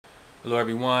Hello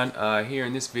everyone, here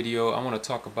in this video I want to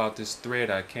talk about this thread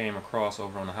I came across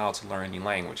over on the How to Learn Any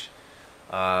Language.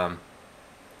 Um,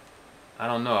 I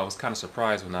don't know, I was kind of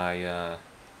surprised when I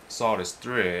saw this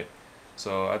thread,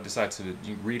 so I decided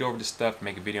to read over the stuff,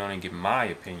 make a video on it, and give my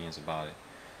opinions about it.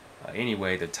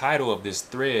 Anyway, the title of this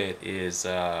thread is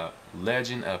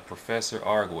Legend of Professor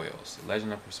Arguelles.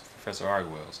 Legend of Professor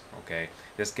Arguelles. Okay,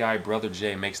 this guy, Brother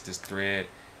J, makes this thread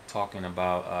talking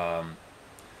about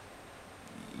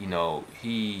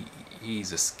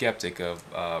he's a skeptic of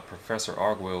Professor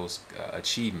Arguelles'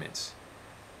 achievements.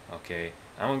 Okay,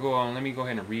 I'm gonna go on. Let me go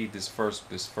ahead and read this first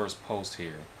post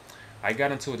here. I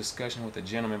got into a discussion with a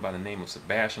gentleman by the name of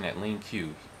Sebastian at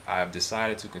LeanQ. I have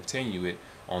decided to continue it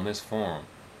on this forum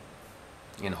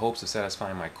in hopes of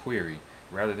satisfying my query.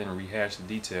 Rather than rehash the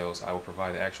details, I will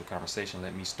provide the actual conversation.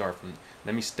 Let me start from.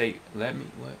 Let me state. Let me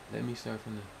what? Let me start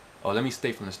from the. Oh, let me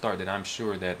state from the start that I'm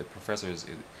sure that the professor is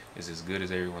as good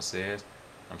as everyone says.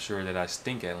 I'm sure that I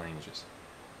stink at languages.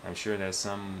 I'm sure that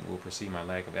some will perceive my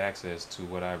lack of access to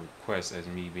what I request as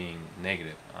me being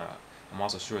negative. I'm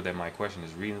also sure that my question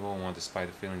is reasonable one despite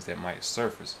the feelings that might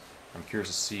surface. I'm curious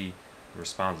to see the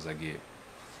responses I get.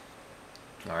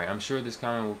 Alright, I'm sure this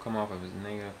comment will come off as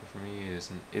negative, but for me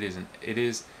it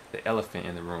is the elephant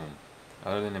in the room.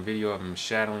 Other than a video of him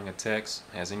shadowing a text,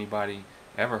 has anybody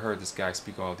ever heard this guy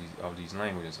speak all these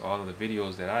languages? All of the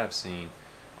videos that I have seen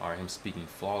are him speaking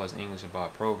flawless English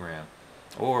about a program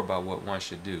or about what one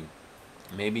should do.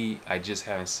 Maybe I just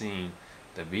haven't seen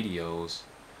the videos.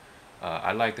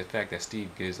 I like the fact that Steve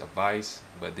gives advice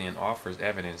but then offers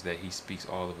evidence that he speaks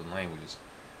all of the languages.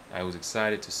 I was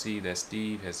excited to see that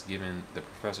Steve has given the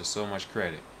professor so much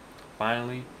credit.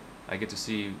 Finally, I get to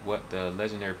see what the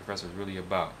legendary professor is really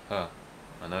about.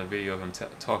 Another video of him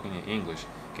talking in English.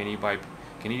 Can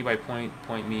anybody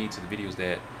point me to the videos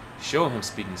that show him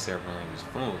speaking several languages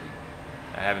fluently?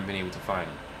 I haven't been able to find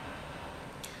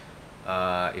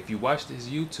them. If you watch his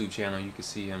YouTube channel, you can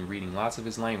see him reading lots of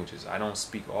his languages. I don't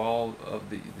speak all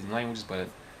of the languages, but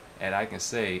and I can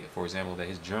say, for example, that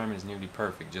his German is nearly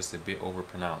perfect, just a bit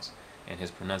overpronounced, and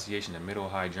his pronunciation of Middle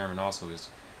High German also is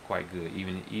quite good.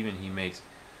 Even he makes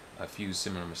a few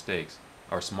similar mistakes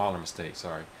or smaller mistakes.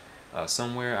 Sorry.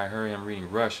 Somewhere I heard him reading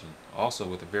Russian, also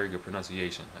with a very good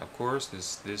pronunciation. Of course,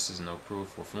 this is no proof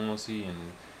for fluency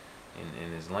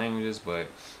in his languages, but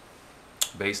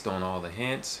based on all the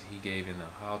hints he gave in the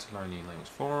How to Learn Any Language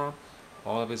forum,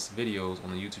 all of his videos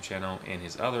on the YouTube channel, and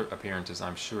his other appearances,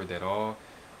 I'm sure that all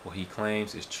what he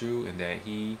claims is true and that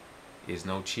he is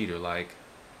no cheater. Like,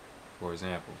 for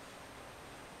example,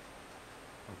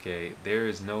 okay, there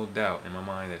is no doubt in my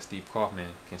mind that Steve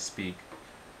Kaufman can speak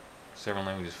several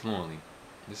languages fluently.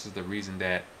 This is the reason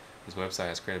that his website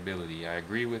has credibility. I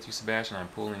agree with you, Sebastian. I'm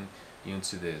pulling you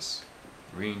into this.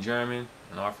 Reading German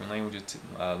and offering language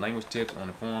tips on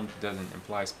the forum doesn't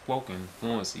imply spoken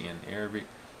fluency in Arabic,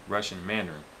 Russian,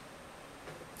 Mandarin.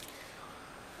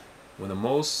 When the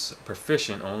most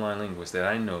proficient online linguist that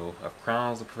I know of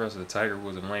crowns the professor the Tiger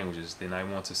Woods of languages, then I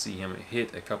want to see him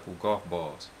hit a couple golf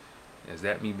balls. Is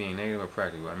that me being negative or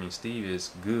practical? I mean, Steve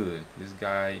is good. This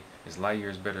guy is light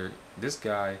years better. This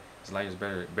guy is light years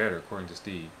better according to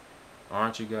Steve.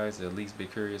 Aren't you guys at least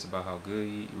bit curious about how good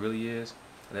he really is?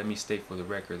 Let me state for the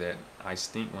record that I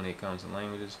stink when it comes to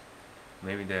languages.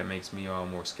 Maybe that makes me all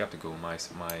more skeptical. My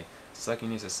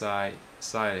suckiness aside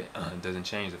doesn't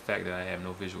change the fact that I have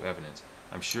no visual evidence.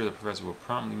 I'm sure the professor will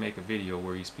promptly make a video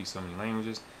where he speaks so many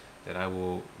languages that I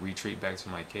will retreat back to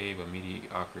my cave of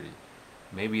mediocrity.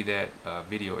 Maybe that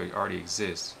video already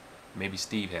exists. Maybe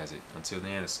Steve has it. Until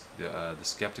then, the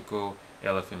skeptical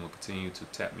elephant will continue to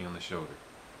tap me on the shoulder.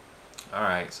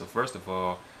 Alright, so first of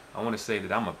all, I want to say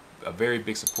that I'm a very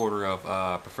big supporter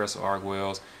of Professor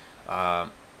Arguelles.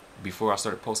 Before I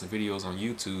started posting videos on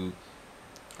YouTube,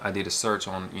 I did a search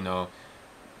on,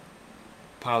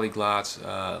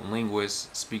 polyglots,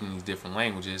 linguists speaking these different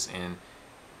languages, and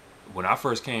when I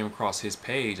first came across his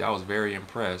page, I was very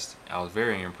impressed.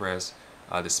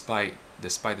 Despite the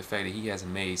fact that he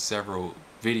hasn't made several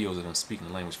videos of him speaking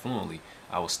the language fluently.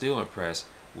 I was still impressed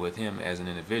with him as an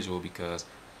individual because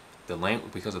of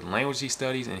the language he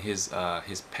studies and his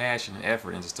passion and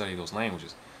effort into studying those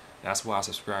languages. That's why I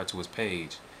subscribe to his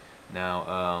page.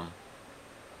 Now,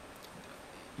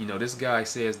 this guy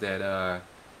says that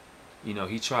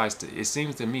he tries to. It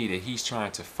seems to me that he's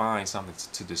trying to find something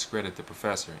to discredit the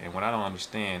professor. And what I don't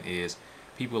understand is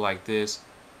people like this.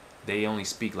 They only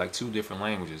speak like 2 different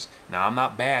languages. Now, I'm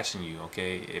not bashing you,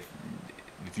 okay?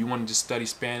 If you want to just study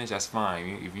Spanish, that's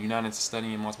fine. If you're not into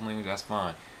studying multiple languages, that's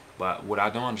fine. But what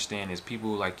I don't understand is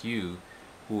people like you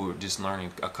who are just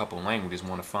learning a couple languages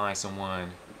want to find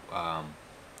someone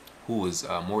who is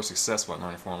more successful at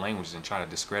learning foreign languages and try to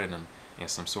discredit them in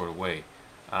some sort of way.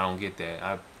 I don't get that.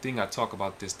 I think I talked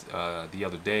about this the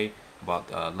other day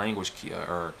about language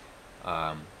or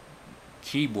um,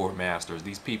 keyboard masters.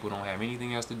 These people don't have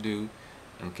anything else to do.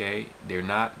 Okay, they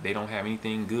don't have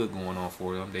anything good going on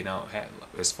for them. They don't have,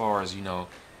 as far as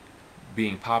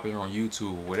being popular on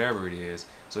YouTube or whatever it is.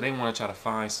 So they want to try to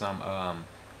find some.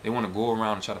 They want to go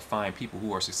around and try to find people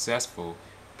who are successful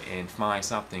and find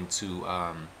something to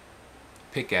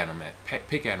pick at them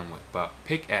pick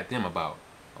at them about.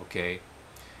 Okay,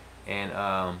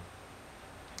 and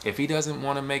if he doesn't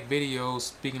want to make videos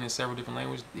speaking in several different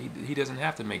languages, he doesn't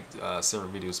have to make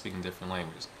several videos speaking different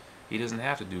languages. He doesn't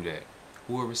have to do that.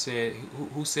 Whoever said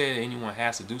who said anyone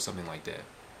has to do something like that?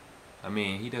 I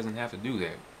mean, he doesn't have to do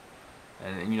that.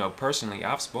 And personally,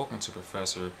 I've spoken to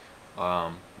Professor,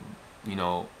 on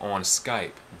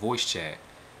Skype voice chat,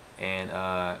 and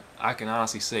I can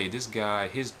honestly say this guy,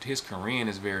 his Korean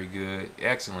is very good,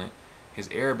 excellent. His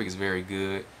Arabic is very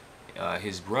good.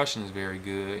 His Russian is very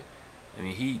good. I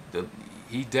mean,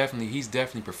 he's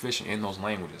definitely proficient in those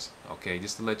languages. Okay,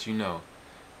 just to let you know.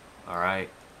 All right.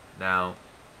 Now,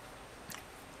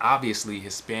 obviously,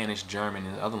 his Spanish, German,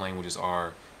 and other languages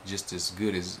are just as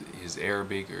good as his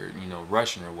Arabic or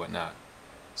Russian or whatnot.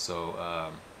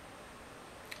 So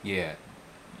yeah,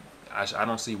 I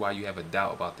don't see why you have a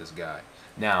doubt about this guy.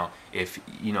 Now, if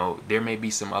there may be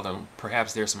some other,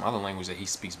 perhaps there's some other language that he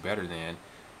speaks better than,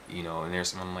 and there's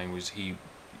some other language he,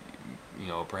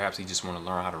 perhaps he just want to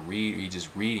learn how to read.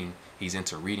 He's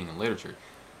into reading and literature.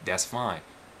 That's fine.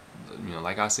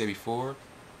 Like I said before,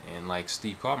 and like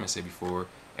Steve Kaufman said before,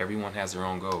 everyone has their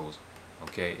own goals.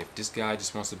 Okay, if this guy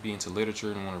just wants to be into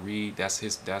literature and want to read, that's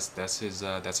his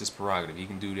prerogative. He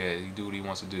can do that. He can do what he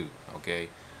wants to do. Okay,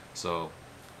 so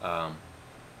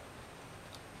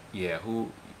yeah,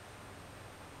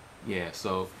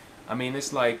 so I mean,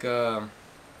 it's like I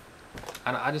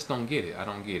just don't get it. I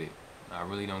don't get it. I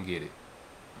really don't get it.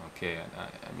 Okay,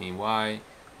 I mean, why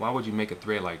would you make a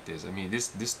thread like this? I mean,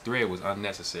 this thread was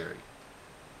unnecessary.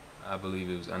 I believe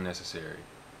it was unnecessary.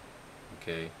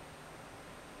 Okay.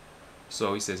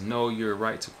 So he says, no, you're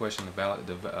right to question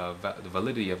the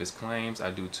validity of his claims. I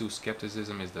do too.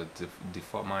 Skepticism is the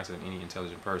default mindset of any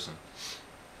intelligent person.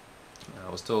 I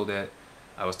was told that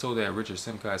Richard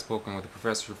Simca had spoken with the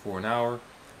professor for an hour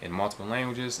in multiple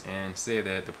languages and said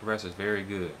that the professor is very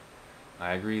good.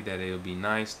 I agree that it would be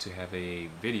nice to have a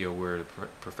video where the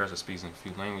professor speaks in a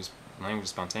few languages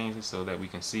spontaneously so that we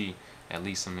can see at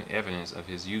least some evidence of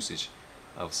his usage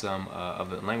of some of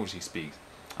the language he speaks.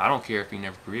 I don't care if he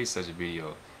never creates such a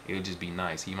video. It would just be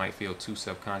nice. He might feel too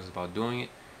self-conscious about doing it,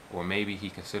 or maybe he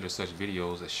considers such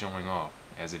videos as showing off,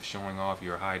 as if showing off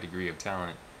your high degree of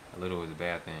talent a little is a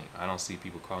bad thing. I don't see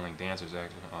people calling dancers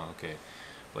actually. Oh, okay.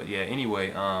 But yeah,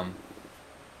 anyway,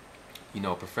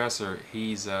 Professor,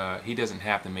 he doesn't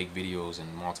have to make videos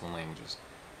in multiple languages.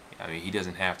 I mean, he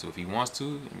doesn't have to. If he wants to,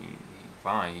 I mean,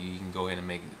 fine. He can go ahead and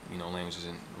make videos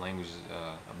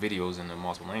in the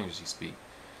multiple languages he speaks.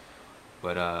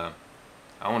 But I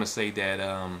want to say that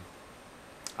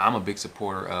I'm a big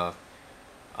supporter of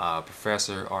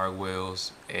Professor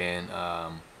Arguelles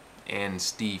and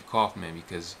Steve Kaufman,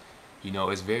 because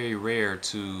it's very rare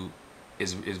to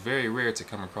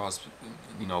come across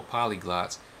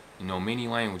polyglots, many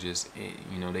languages.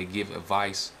 They give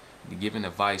advice, giving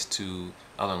advice to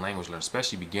other language learners,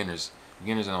 especially beginners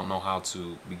that don't know how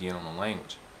to begin on a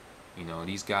language.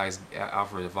 These guys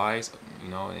offer advice,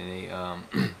 and they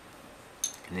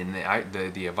and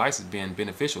then the advice has been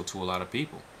beneficial to a lot of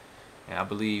people. And I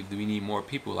believe that we need more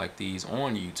people like these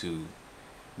on YouTube.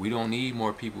 We don't need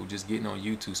more people just getting on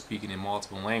YouTube speaking in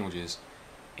multiple languages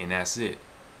and that's it.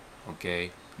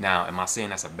 Okay? Now, am I saying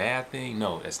that's a bad thing?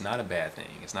 No, it's not a bad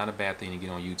thing. It's not a bad thing to get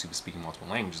on YouTube speaking multiple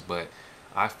languages, but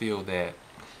I feel that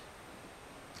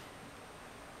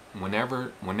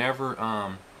whenever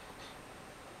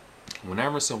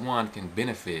someone can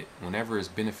benefit, whenever it's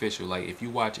beneficial, like if you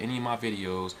watch any of my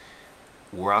videos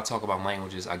where I talk about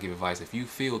languages, I give advice. If you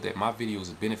feel that my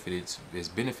videos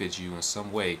benefits you in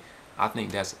some way, I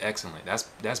think that's excellent.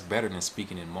 That's better than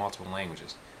speaking in multiple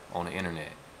languages on the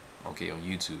internet. Okay, on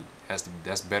YouTube.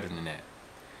 That's better than that.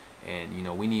 And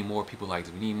we need more people like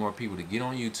this. We need more people to get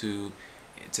on YouTube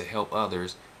to help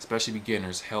others, especially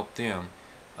beginners, help them,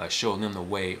 show them the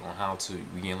way on how to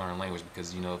begin learning language,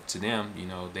 because to them,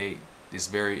 it's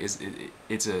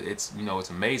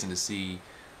amazing to see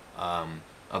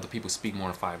other people speak more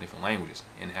than 5 different languages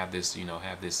and have this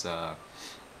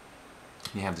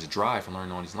drive for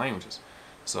learning all these languages.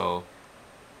 So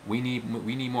we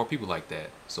need more people like that.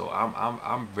 So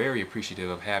I'm very appreciative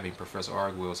of having Professor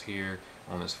Arguelles here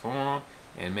on this forum,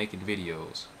 and making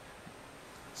videos.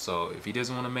 So if he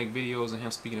doesn't want to make videos of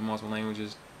him speaking in multiple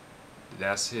languages,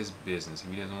 that's his business. If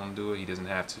he doesn't want to do it, he doesn't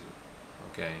have to.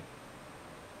 Okay.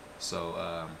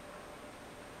 So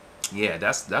yeah,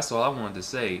 that's all I wanted to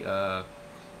say.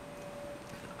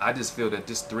 I just feel that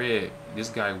this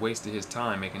guy wasted his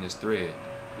time making this thread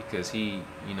because he,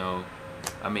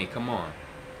 I mean, come on,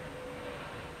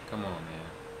 man.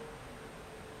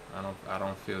 I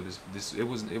don't feel this. It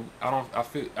was. I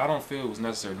don't feel it was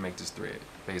necessary to make this thread,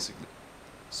 basically.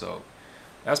 So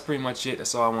that's pretty much it.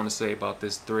 That's all I want to say about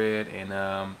this thread. And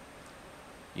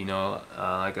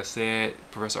like I said,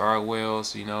 Professor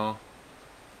Arguelles,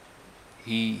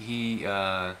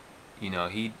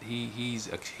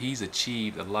 he's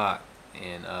achieved a lot,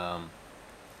 and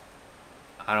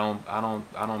I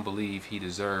don't believe he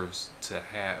deserves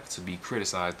to be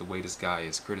criticized the way this guy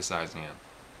is criticizing him.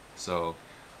 So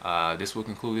this will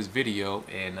conclude this video,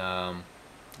 and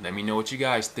let me know what you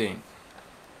guys think.